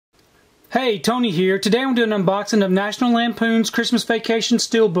Hey, Tony here. Today I'm doing an unboxing of National Lampoon's Christmas Vacation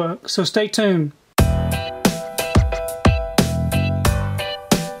Steelbook, so stay tuned.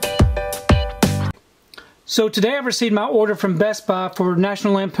 So today I've received my order from Best Buy for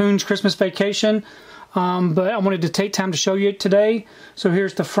National Lampoon's Christmas Vacation, but I wanted to take time to show you it today. So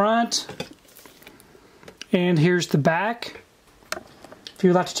here's the front, and here's the back. If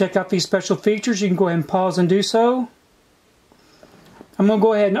you'd like to check out these special features, you can go ahead and pause and do so. I'm going to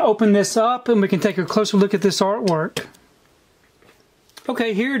go ahead and open this up and we can take a closer look at this artwork.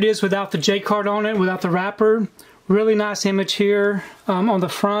 Okay, here it is without the J card on it, without the wrapper. Really nice image here on the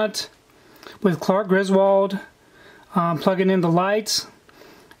front with Clark Griswold plugging in the lights.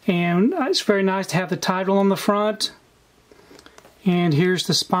 And it's very nice to have the title on the front. And here's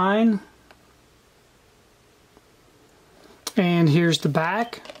the spine. And here's the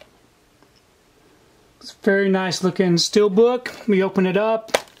back. It's a very nice looking steelbook. We open it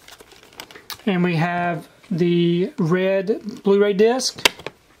up and we have the red Blu-ray disc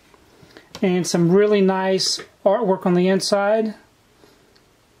and some really nice artwork on the inside.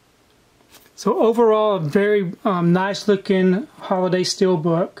 So overall, a very nice looking holiday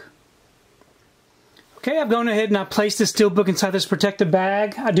steelbook. Okay, I've gone ahead and I placed this steelbook inside this protective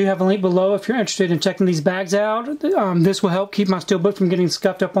bag. I do have a link below if you're interested in checking these bags out. This will help keep my steelbook from getting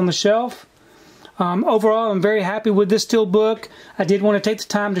scuffed up on the shelf. Overall, I'm very happy with this steelbook. I did want to take the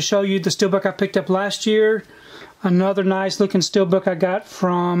time to show you the steelbook I picked up last year. Another nice looking steelbook I got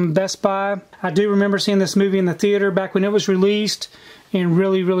from Best Buy. I do remember seeing this movie in the theater back when it was released and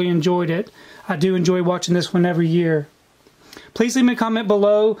really enjoyed it. I do enjoy watching this one every year. Please leave me a comment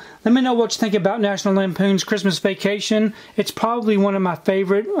below. Let me know what you think about National Lampoon's Christmas Vacation. It's probably one of my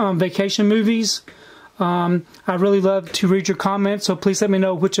favorite vacation movies. I really love to read your comments, so please let me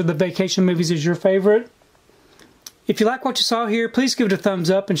know which of the vacation movies is your favorite. If you like what you saw here, please give it a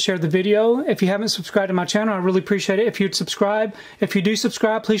thumbs up and share the video. If you haven't subscribed to my channel, I really appreciate it if you'd subscribe. If you do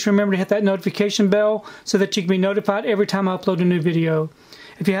subscribe, please remember to hit that notification bell so that you can be notified every time I upload a new video.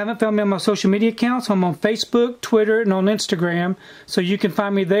 If you haven't found me on my social media accounts, I'm on Facebook, Twitter, and on Instagram, so you can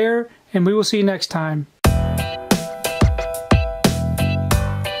find me there, and we will see you next time.